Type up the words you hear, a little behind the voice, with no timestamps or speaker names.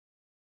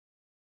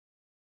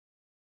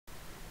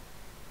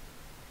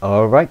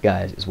Alright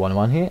guys, it's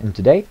 101 here, and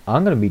today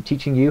I'm going to be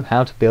teaching you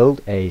how to build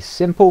a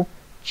simple,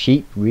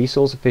 cheap,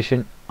 resource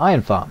efficient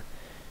iron farm.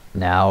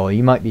 Now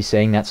you might be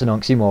saying that's an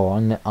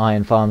oxymoron.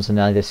 Iron farms are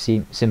neither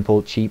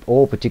simple, cheap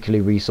or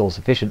particularly resource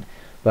efficient,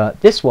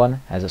 but this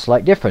one has a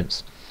slight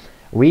difference.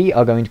 We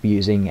are going to be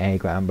using a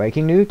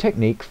groundbreaking new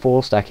technique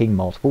for stacking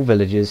multiple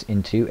villages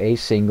into a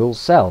single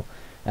cell.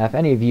 Now, if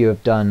any of you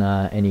have done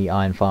any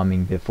iron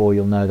farming before,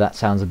 you'll know that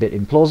sounds a bit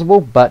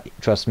implausible, but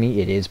trust me,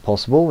 it is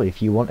possible.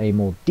 If you want a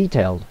more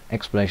detailed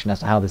explanation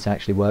as to how this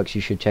actually works, you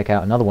should check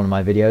out another one of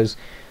my videos.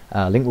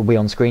 Link will be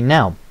on screen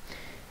now.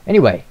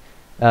 Anyway,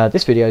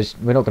 this video,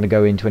 we're not going to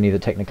go into any of the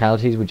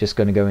technicalities, we're just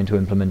going to go into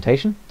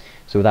implementation.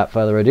 So without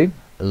further ado,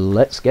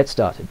 let's get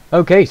started.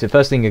 Okay, so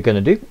first thing you're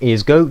going to do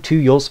is go to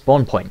your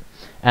spawn point.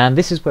 And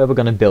this is where we're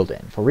going to build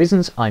in. For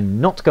reasons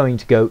I'm not going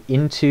to go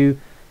into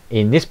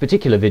in this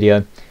particular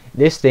video,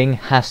 this thing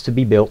has to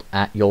be built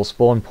at your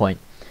spawn point.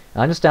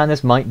 I understand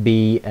this might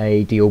be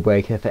a deal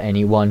breaker for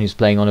anyone who's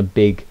playing on a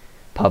big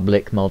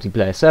public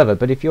multiplayer server,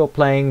 but if you're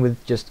playing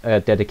with just a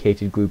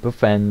dedicated group of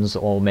friends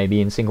or maybe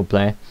in single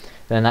player,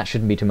 then that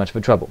shouldn't be too much of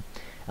a trouble.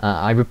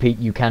 I repeat,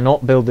 you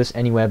cannot build this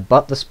anywhere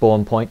but the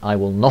spawn point. I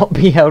will not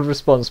be held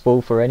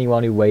responsible for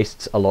anyone who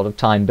wastes a lot of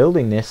time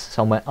building this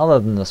somewhere other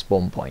than the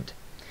spawn point.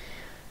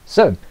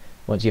 So,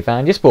 once you've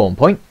found your spawn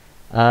point,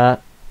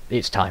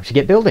 it's time to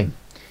get building.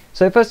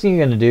 So first thing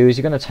you're going to do is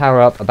you're going to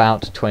tower up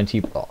about 20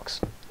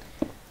 blocks.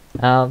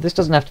 This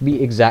doesn't have to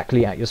be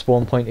exactly at your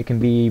spawn point, it can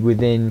be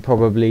within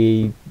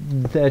probably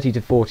 30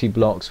 to 40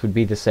 blocks would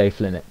be the safe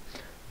limit.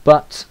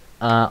 But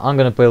I'm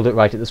going to build it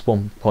right at the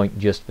spawn point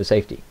just for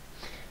safety.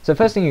 So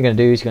first thing you're going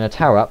to do is you're going to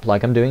tower up,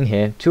 like I'm doing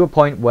here, to a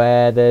point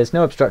where there's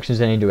no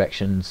obstructions in any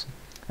directions,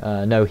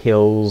 no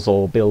hills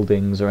or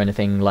buildings or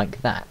anything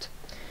like that.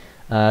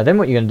 Then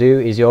what you're going to do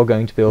is you're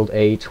going to build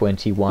a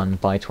 21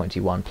 by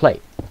 21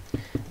 plate.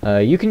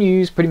 You can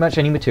use pretty much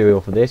any material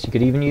for this, you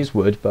could even use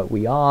wood, but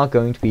we are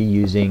going to be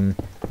using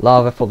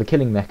lava for the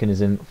killing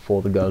mechanism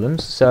for the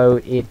golems, so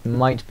it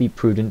might be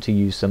prudent to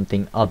use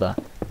something other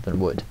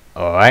than wood.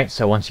 Alright,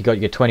 so once you've got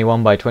your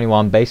 21 by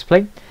 21 base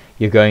plate,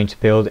 you're going to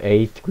build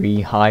a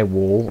 3 high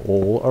wall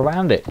all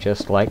around it,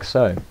 just like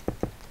so.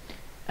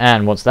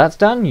 And once that's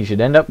done, you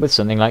should end up with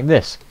something like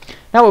this.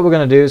 Now what we're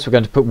going to do is we're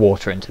going to put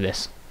water into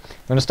this.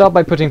 I'm going to start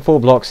by putting 4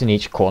 blocks in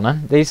each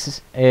corner.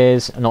 This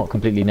is not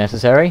completely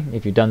necessary.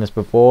 If you've done this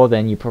before,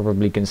 then you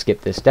probably can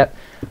skip this step.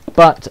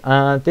 But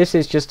this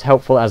is just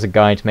helpful as a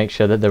guide to make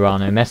sure that there are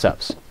no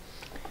mess-ups.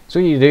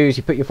 So what you do is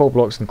you put your 4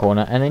 blocks in the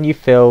corner, and then you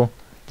fill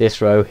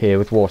this row here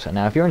with water.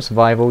 Now if you're in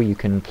survival, you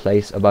can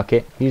place a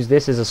bucket, use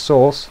this as a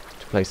source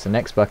to place the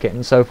next bucket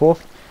and so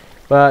forth.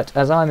 But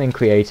as I'm in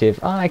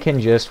creative, I can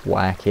just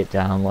whack it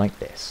down like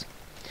this.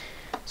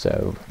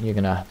 So you're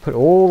going to put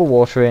all the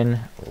water in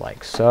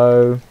like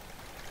so.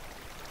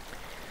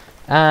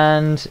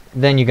 And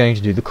then you're going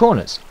to do the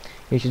corners.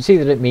 You should see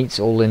that it meets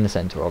all in the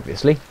center,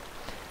 obviously.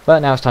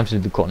 But now it's time to do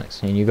the corners.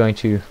 And you're going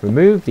to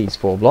remove these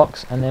 4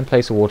 blocks and then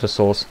place a water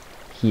source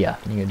here.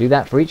 And you're going to do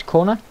that for each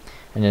corner.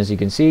 And as you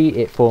can see,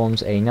 it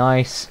forms a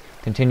nice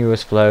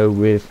continuous flow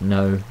with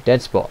no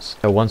dead spots.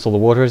 So once all the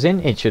water is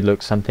in, it should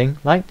look something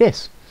like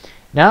this.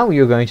 Now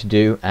you're going to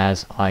do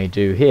as I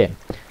do here.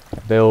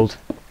 Build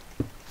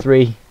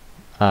 2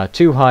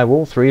 high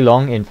wall, 3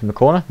 long in from the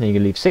corner. Then you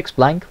can leave 6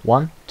 blank.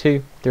 1,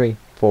 2, 3,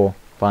 4,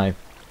 5,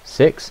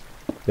 6,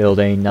 build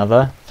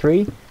another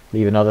 3,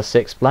 leave another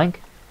 6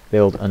 blank,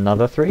 build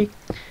another 3,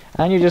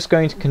 and you're just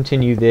going to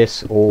continue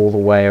this all the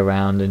way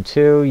around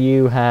until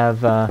you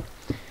have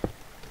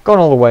gone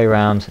all the way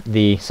around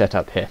the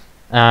setup here.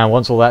 And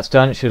once all that's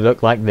done, it should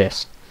look like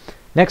this.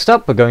 Next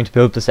up, we're going to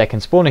build the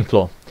second spawning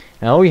floor.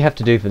 Now all you have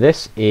to do for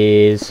this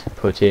is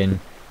put in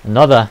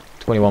another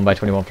 21 by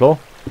 21 floor,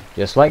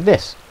 just like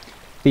this.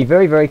 Be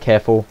very, very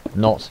careful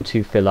not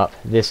to fill up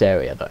this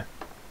area though.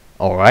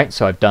 Alright,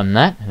 so I've done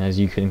that, and as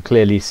you can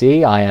clearly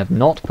see, I have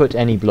not put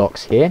any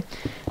blocks here,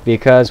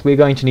 because we're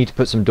going to need to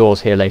put some doors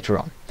here later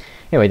on.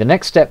 Anyway, the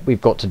next step we've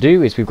got to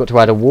do is we've got to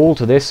add a wall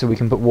to this so we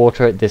can put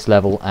water at this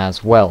level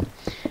as well.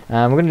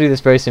 And we're going to do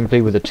this very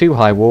simply with a 2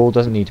 high wall,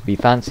 doesn't need to be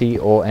fancy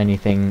or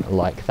anything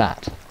like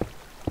that.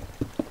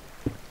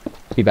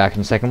 Be back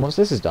in a second once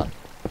this is done.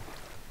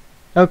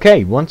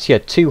 Okay, once your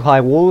 2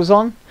 high wall is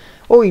on,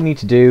 all you need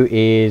to do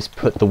is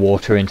put the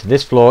water into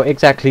this floor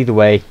exactly the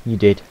way you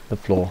did the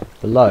floor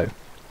below.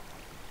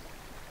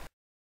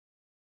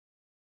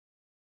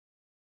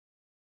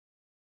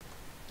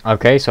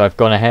 Okay, so I've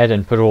gone ahead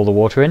and put all the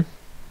water in.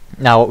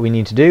 Now what we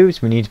need to do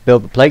is we need to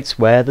build the plates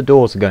where the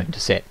doors are going to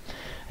sit.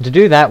 And to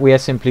do that, we are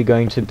simply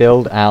going to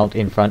build out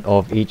in front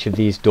of each of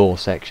these door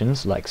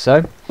sections, like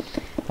so.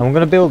 And we're going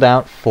to build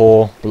out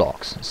 4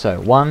 blocks. So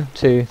 1,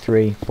 2,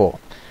 3, 4.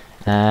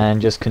 And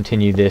just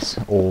continue this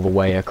all the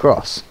way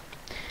across.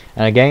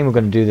 And again, we're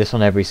going to do this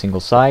on every single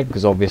side,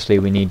 because obviously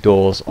we need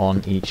doors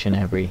on each and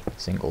every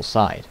single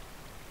side.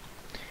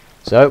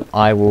 So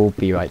I will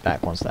be right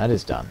back once that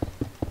is done.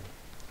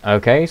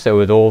 Okay, so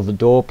with all the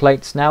door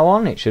plates now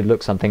on, it should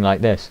look something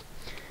like this.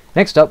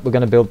 Next up, we're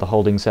going to build the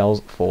holding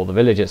cells for the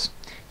villagers.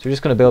 So we're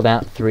just going to build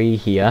out 3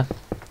 here,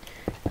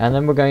 and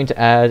then we're going to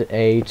add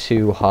a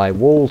 2 high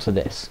wall to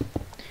this.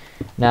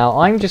 Now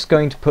I'm just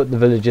going to put the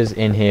villagers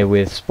in here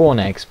with spawn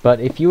eggs, but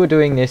if you were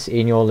doing this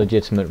in your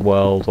legitimate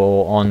world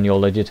or on your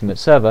legitimate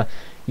server,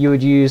 you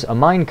would use a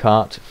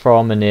minecart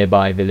from a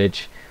nearby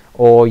village,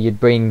 or you'd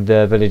bring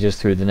the villagers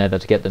through the nether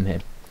to get them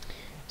here.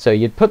 So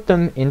you'd put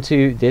them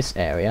into this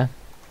area,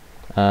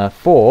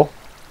 4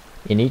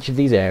 in each of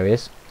these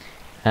areas,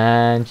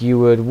 and you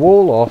would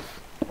wall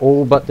off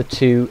all but the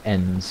 2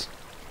 ends,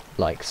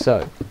 like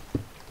so.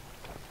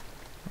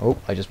 Oh,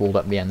 I just walled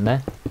up the end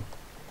there.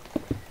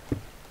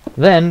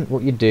 Then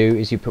what you do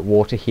is you put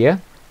water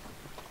here,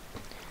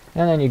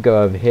 and then you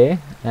go over here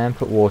and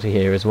put water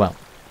here as well.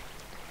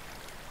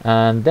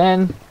 And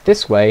then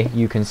this way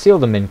you can seal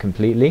them in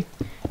completely,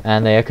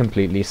 and they are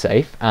completely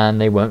safe, and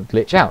they won't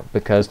glitch out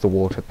because the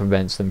water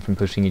prevents them from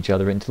pushing each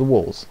other into the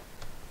walls.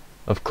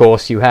 Of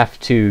course, you have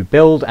to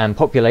build and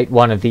populate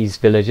one of these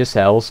villager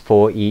cells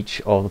for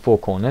each of the 4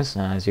 corners.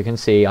 As you can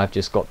see, I've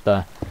just got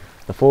the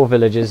 4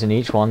 villagers in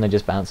each one. They're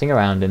just bouncing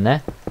around in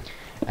there.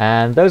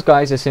 And those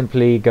guys are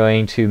simply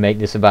going to make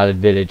this a valid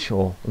village,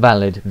 or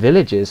valid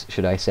villages,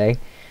 should I say,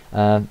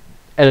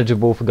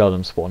 eligible for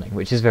golem spawning,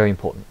 which is very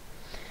important.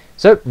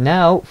 So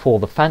now for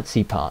the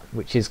fancy part,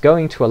 which is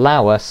going to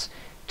allow us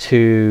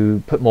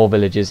to put more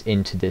villagers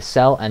into this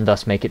cell and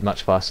thus make it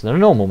much faster than a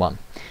normal one.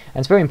 And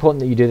it's very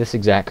important that you do this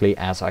exactly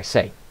as I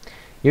say.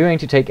 You're going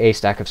to take a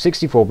stack of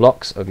 64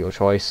 blocks of your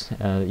choice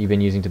that you've been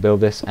using to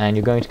build this, and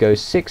you're going to go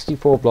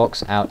 64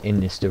 blocks out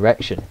in this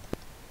direction.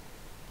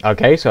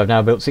 Okay, so I've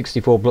now built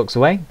 64 blocks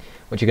away.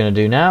 What you're going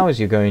to do now is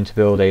you're going to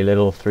build a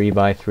little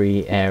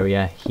 3x3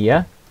 area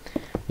here.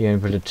 You're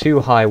going to put a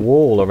 2 high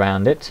wall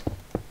around it,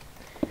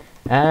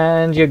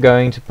 and you're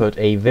going to put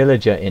a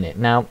villager in it.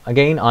 Now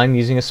again, I'm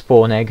using a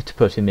spawn egg to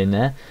put him in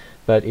there,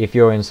 but if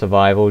you're in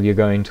survival you're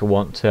going to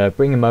want to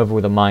bring him over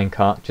with a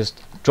minecart.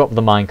 Just drop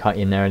the minecart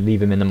in there and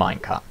leave him in the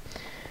minecart.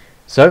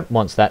 So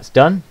once that's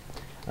done,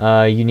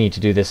 you need to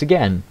do this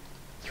again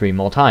 3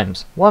 more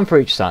times, 1 for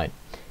each side.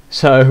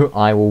 So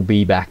I will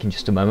be back in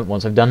just a moment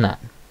once I've done that.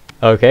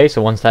 Okay,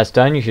 so once that's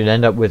done you should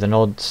end up with an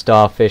odd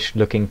starfish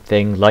looking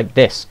thing like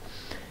this.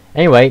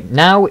 Anyway,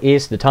 now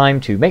is the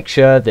time to make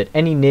sure that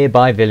any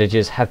nearby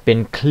villages have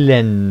been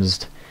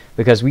cleansed,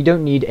 because we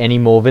don't need any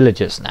more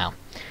villagers now.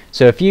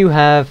 So if you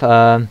have,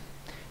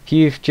 if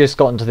you've just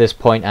gotten to this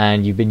point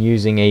and you've been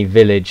using a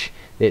village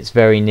that's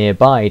very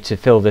nearby to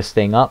fill this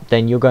thing up,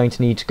 then you're going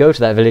to need to go to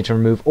that village and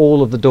remove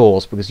all of the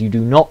doors, because you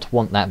do not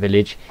want that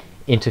village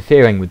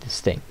interfering with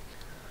this thing.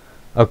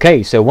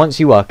 Okay, so once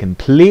you are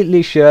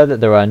completely sure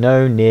that there are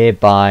no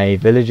nearby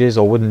villages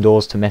or wooden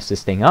doors to mess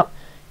this thing up,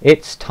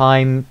 it's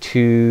time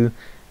to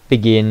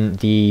begin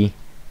the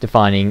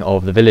defining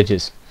of the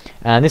villages.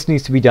 And this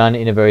needs to be done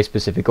in a very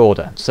specific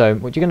order. So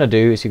what you're going to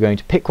do is you're going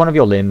to pick one of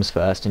your limbs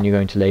first, and you're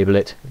going to label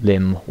it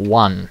limb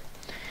 1.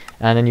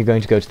 And then you're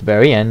going to go to the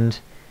very end,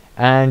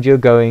 and you're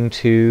going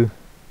to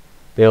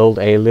build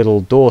a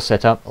little door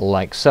setup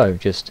like so.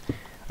 Just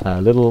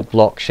a little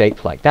block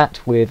shaped like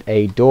that with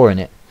a door in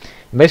it.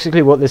 And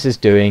basically what this is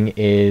doing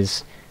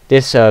is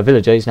this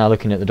villager is now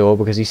looking at the door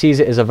because he sees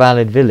it as a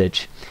valid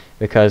village,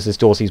 because this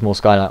door sees more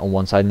skylight on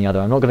one side than the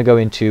other. I'm not going to go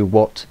into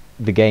what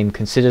the game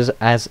considers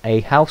as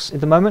a house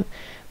at the moment,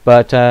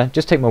 but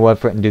just take my word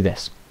for it and do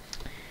this.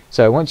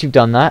 So once you've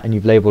done that and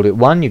you've labelled it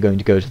 1, you're going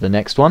to go to the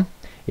next one.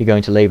 You're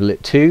going to label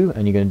it 2,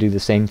 and you're going to do the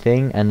same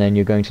thing, and then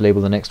you're going to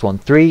label the next one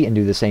 3 and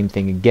do the same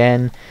thing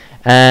again,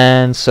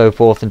 and so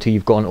forth until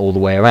you've gone all the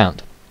way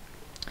around.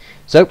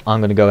 So I'm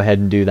going to go ahead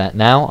and do that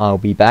now. I'll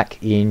be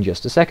back in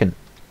just a second.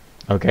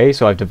 Okay,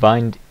 so I've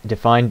defined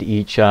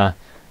each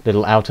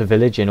little outer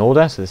village in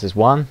order. So this is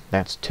 1,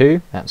 that's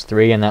 2, that's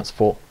 3, and that's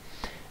 4.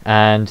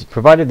 And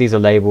provided these are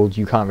labelled,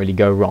 you can't really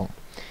go wrong.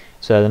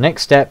 So the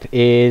next step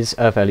is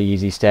a fairly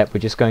easy step. We're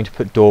just going to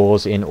put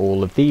doors in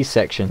all of these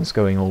sections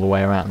going all the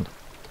way around.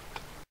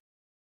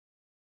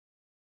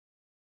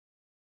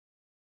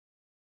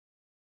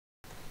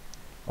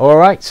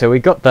 Alright, so we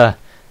got the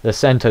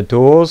center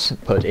doors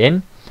put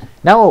in.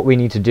 Now what we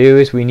need to do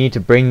is we need to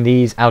bring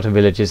these outer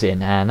villages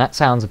in, and that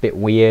sounds a bit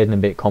weird and a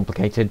bit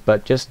complicated,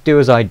 but just do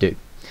as I do.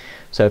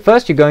 So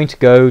first you're going to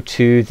go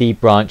to the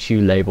branch you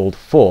labelled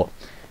 4,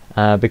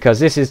 because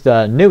this is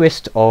the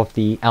newest of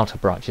the outer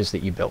branches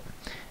that you built.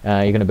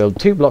 You're going to build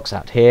 2 blocks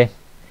out here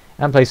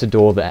and place a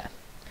door there.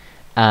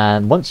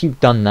 And once you've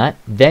done that,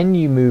 then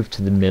you move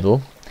to the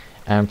middle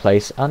and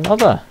place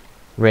another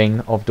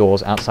ring of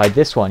doors outside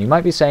this one. You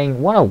might be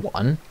saying,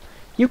 101,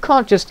 you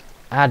can't just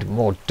add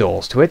more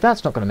doors to it,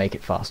 that's not going to make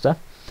it faster.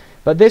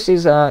 But this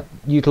is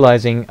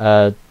utilizing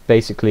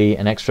basically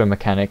an extra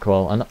mechanic,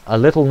 well, a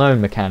little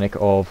known mechanic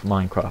of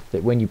Minecraft,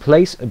 that when you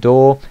place a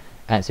door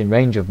and it's in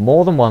range of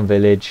more than one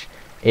village,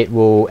 it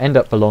will end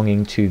up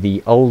belonging to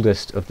the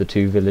oldest of the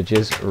 2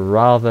 villages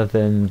rather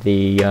than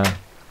the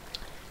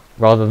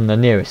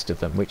nearest of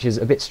them, which is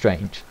a bit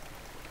strange.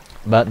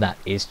 But that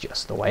is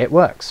just the way it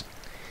works.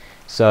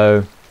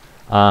 So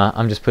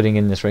I'm just putting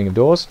in this ring of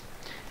doors.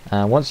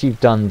 Once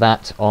you've done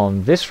that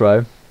on this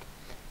row,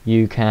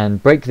 you can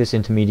break this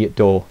intermediate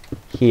door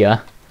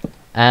here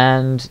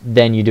and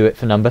then you do it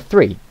for number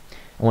 3.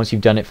 And once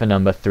you've done it for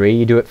number 3,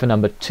 you do it for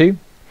number 2.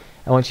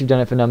 And once you've done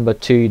it for number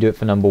 2, you do it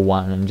for number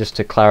 1. And just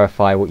to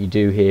clarify, what you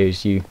do here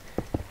is you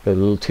put a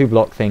little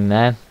 2-block thing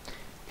there,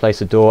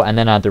 place a door, and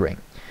then add the ring.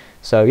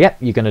 So yeah,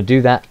 you're going to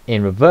do that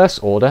in reverse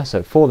order,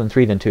 so 4, then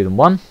 3, then 2, then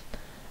 1.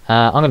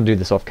 I'm going to do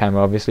this off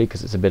camera obviously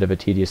because it's a bit of a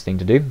tedious thing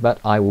to do, but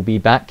I will be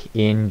back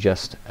in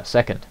just a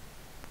second.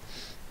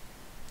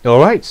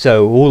 Alright,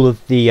 so all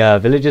of the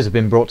villagers have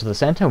been brought to the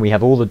center and we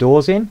have all the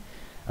doors in.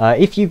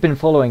 If you've been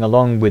following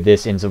along with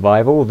this in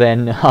survival,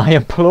 then I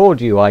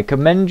applaud you, I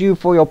commend you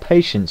for your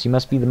patience. You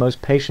must be the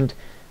most patient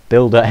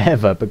builder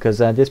ever, because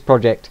this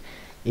project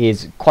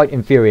is quite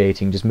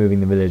infuriating, just moving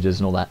the villagers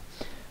and all that.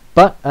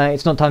 But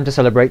it's not time to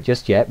celebrate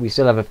just yet. We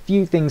still have a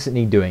few things that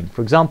need doing.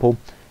 For example,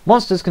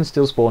 monsters can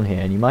still spawn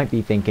here, and you might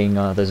be thinking,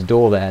 there's a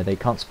door there, they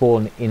can't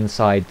spawn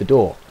inside the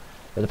door.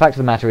 But the fact of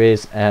the matter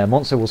is, a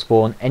monster will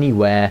spawn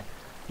anywhere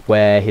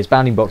where his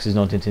bounding box is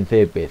not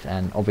interfered with,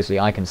 and obviously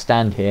I can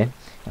stand here,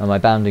 and my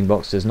bounding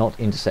box does not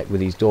intersect with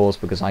these doors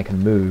because I can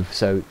move,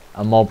 so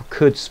a mob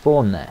could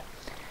spawn there.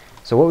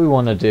 So what we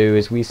want to do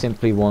is we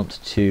simply want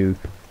to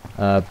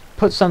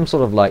put some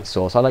sort of light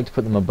source. I like to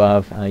put them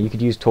above. You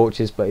could use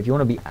torches, but if you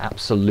want to be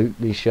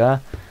absolutely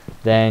sure,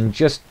 then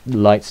just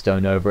light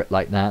stone over it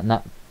like that, and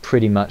that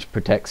pretty much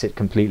protects it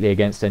completely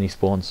against any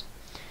spawns.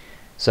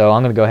 So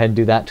I'm going to go ahead and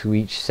do that to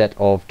each set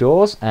of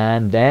doors,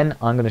 and then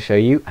I'm going to show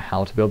you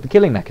how to build the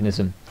killing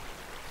mechanism.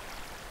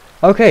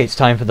 Okay, it's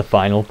time for the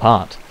final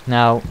part.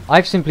 Now,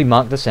 I've simply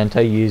marked the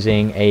center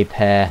using a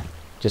pair,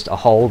 just a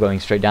hole going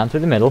straight down through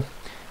the middle.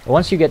 But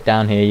once you get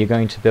down here, you're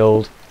going to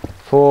build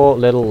 4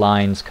 little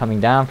lines coming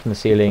down from the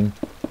ceiling,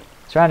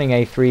 surrounding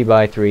a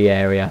 3x3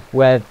 area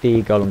where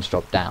the golems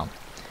drop down.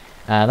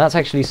 That's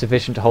actually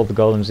sufficient to hold the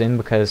golems in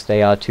because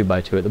they are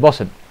 2x2 at the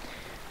bottom.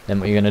 Then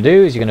what you're going to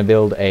do is you're going to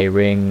build a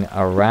ring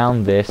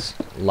around this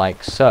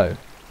like so.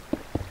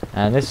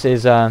 And this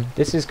is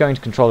going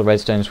to control the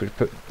redstones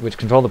which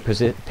control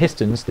the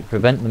pistons that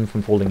prevent them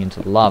from falling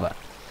into the lava.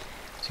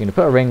 So you're going to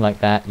put a ring like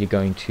that, you're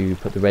going to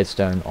put the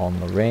redstone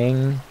on the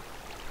ring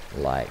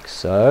like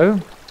so.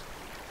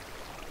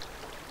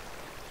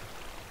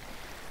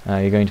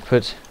 You're going to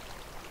put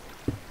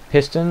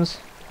pistons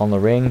on the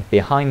ring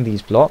behind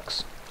these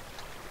blocks.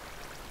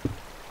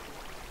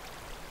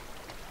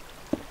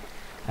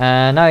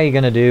 And now you're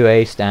going to do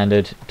a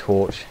standard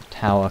torch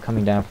tower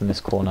coming down from this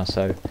corner.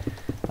 So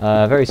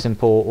very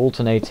simple,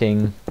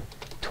 alternating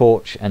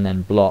torch and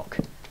then block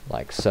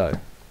like so.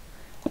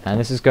 And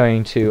this is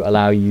going to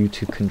allow you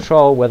to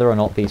control whether or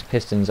not these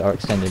pistons are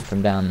extended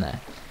from down there.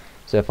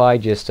 So if I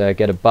just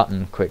get a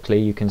button quickly,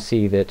 you can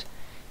see that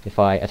if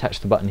I attach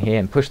the button here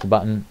and push the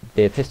button,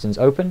 the pistons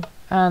open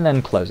and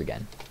then close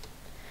again.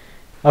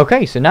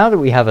 Okay, so now that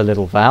we have a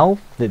little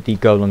valve that the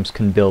golems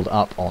can build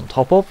up on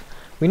top of,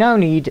 we now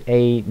need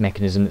a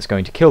mechanism that's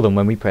going to kill them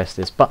when we press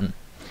this button.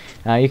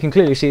 Now you can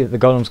clearly see that the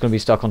golem's going to be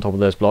stuck on top of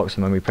those blocks,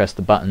 and when we press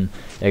the button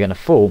they're going to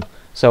fall.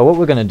 So what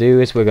we're going to do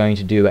is we're going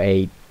to do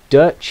a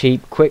dirt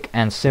cheap, quick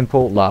and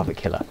simple lava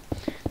killer.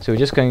 So we're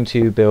just going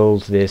to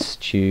build this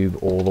tube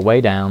all the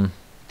way down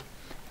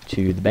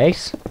to the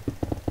base,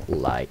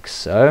 like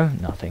so.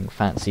 Nothing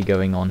fancy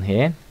going on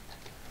here.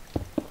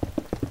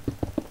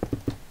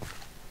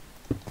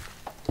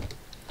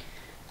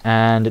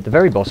 And at the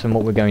very bottom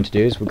what we're going to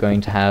do is we're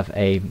going to have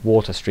a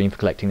water stream for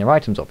collecting their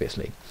items,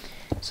 obviously.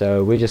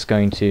 So we're just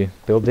going to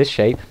build this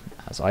shape,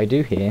 as I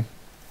do here.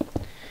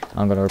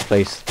 I'm going to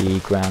replace the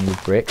ground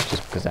with bricks,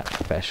 just because that's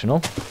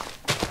professional.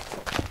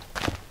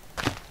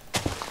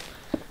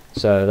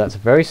 So that's a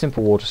very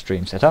simple water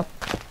stream setup.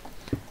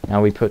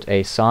 Now we put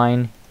a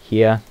sign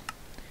here,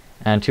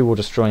 and 2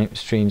 water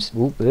streams.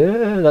 Ooh,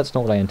 that's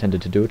not what I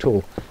intended to do at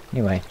all.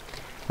 Anyway,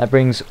 that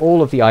brings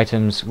all of the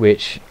items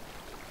which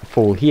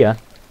fall here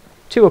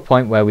to a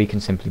point where we can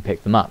simply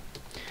pick them up.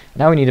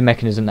 Now we need a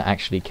mechanism that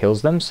actually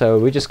kills them, so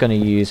we're just going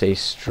to use a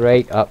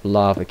straight up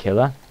lava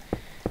killer.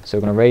 So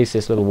we're going to raise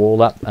this little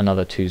wall up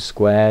another 2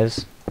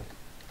 squares,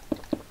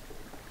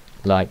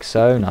 like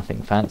so,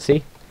 nothing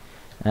fancy.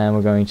 And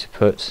we're going to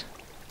put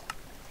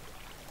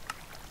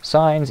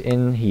signs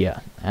in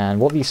here. And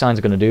what these signs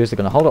are going to do is they're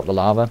going to hold up the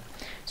lava,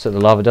 so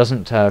the lava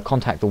doesn't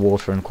contact the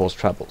water and cause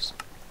troubles.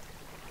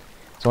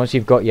 So once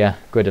you've got your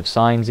grid of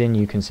signs in,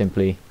 you can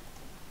simply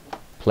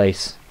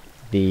place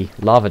the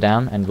lava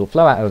down and it will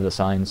flow out over the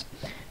signs.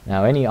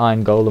 Now any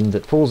iron golem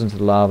that falls into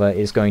the lava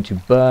is going to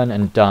burn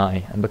and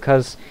die, and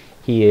because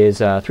he is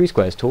 3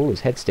 squares tall,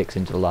 his head sticks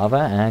into the lava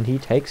and he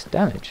takes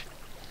damage.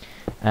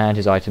 And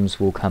his items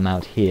will come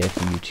out here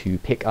for you to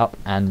pick up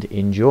and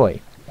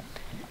enjoy.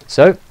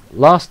 So,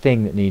 last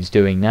thing that needs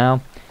doing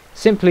now,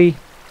 simply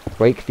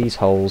break these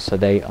holes so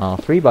they are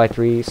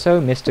 3x3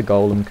 so Mr.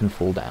 Golem can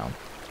fall down.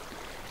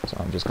 So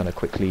I'm just going to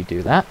quickly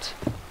do that.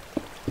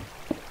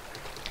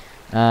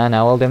 And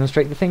now I'll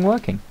demonstrate the thing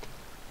working.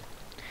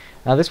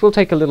 Now this will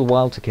take a little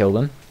while to kill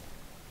them,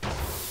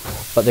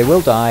 but they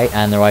will die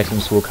and their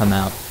items will come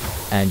out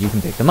and you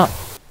can pick them up.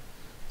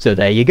 So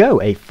there you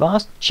go, a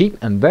fast, cheap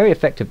and very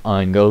effective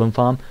iron golem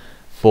farm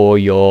for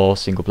your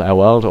single player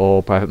world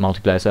or private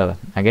multiplayer server.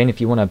 Again, if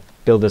you want to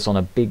build this on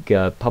a big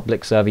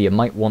public server, you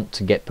might want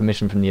to get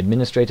permission from the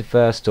administrator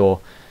first,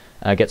 or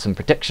get some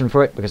protection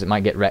for it, because it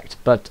might get wrecked.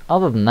 But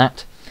other than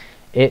that,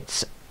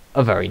 it's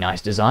a very nice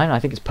design. I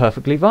think it's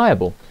perfectly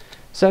viable.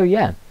 So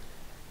yeah,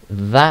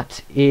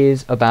 that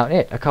is about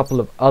it. A couple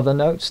of other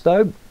notes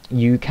though.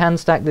 You can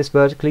stack this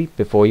vertically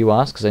before you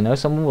ask, because I know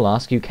someone will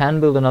ask. You can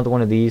build another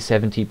one of these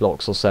 70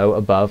 blocks or so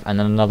above, and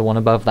then another one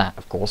above that,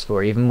 of course,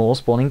 for even more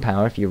spawning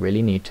power if you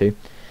really need to.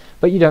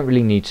 But you don't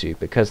really need to,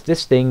 because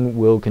this thing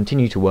will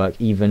continue to work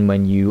even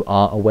when you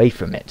are away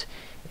from it.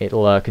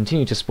 It'll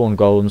continue to spawn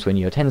golems when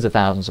you're tens of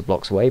thousands of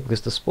blocks away,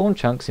 because the spawn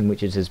chunks in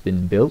which it has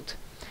been built,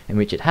 in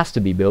which it has to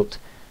be built,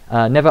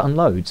 never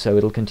unload, so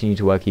it'll continue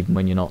to work even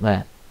when you're not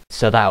there.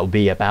 So that'll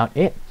be about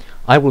it.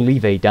 I will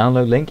leave a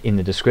download link in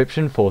the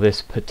description for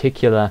this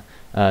particular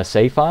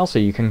save file, so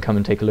you can come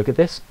and take a look at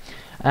this.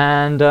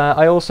 And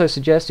I also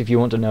suggest, if you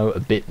want to know a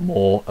bit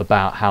more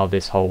about how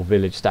this whole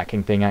village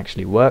stacking thing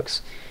actually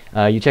works,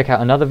 you check out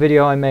another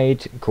video I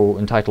made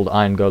entitled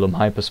Iron Golem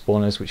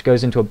Hyperspawners, which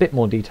goes into a bit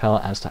more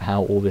detail as to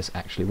how all this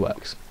actually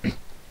works.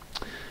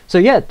 So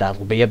yeah,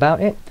 that'll be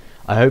about it.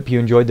 I hope you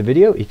enjoyed the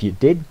video. If you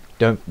did,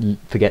 don't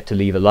forget to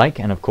leave a like,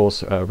 and of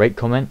course rate,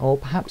 comment, or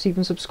perhaps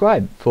even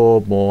subscribe for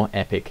more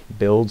epic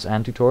builds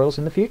and tutorials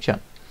in the future.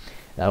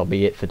 That'll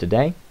be it for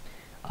today.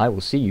 I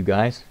will see you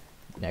guys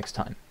next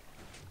time.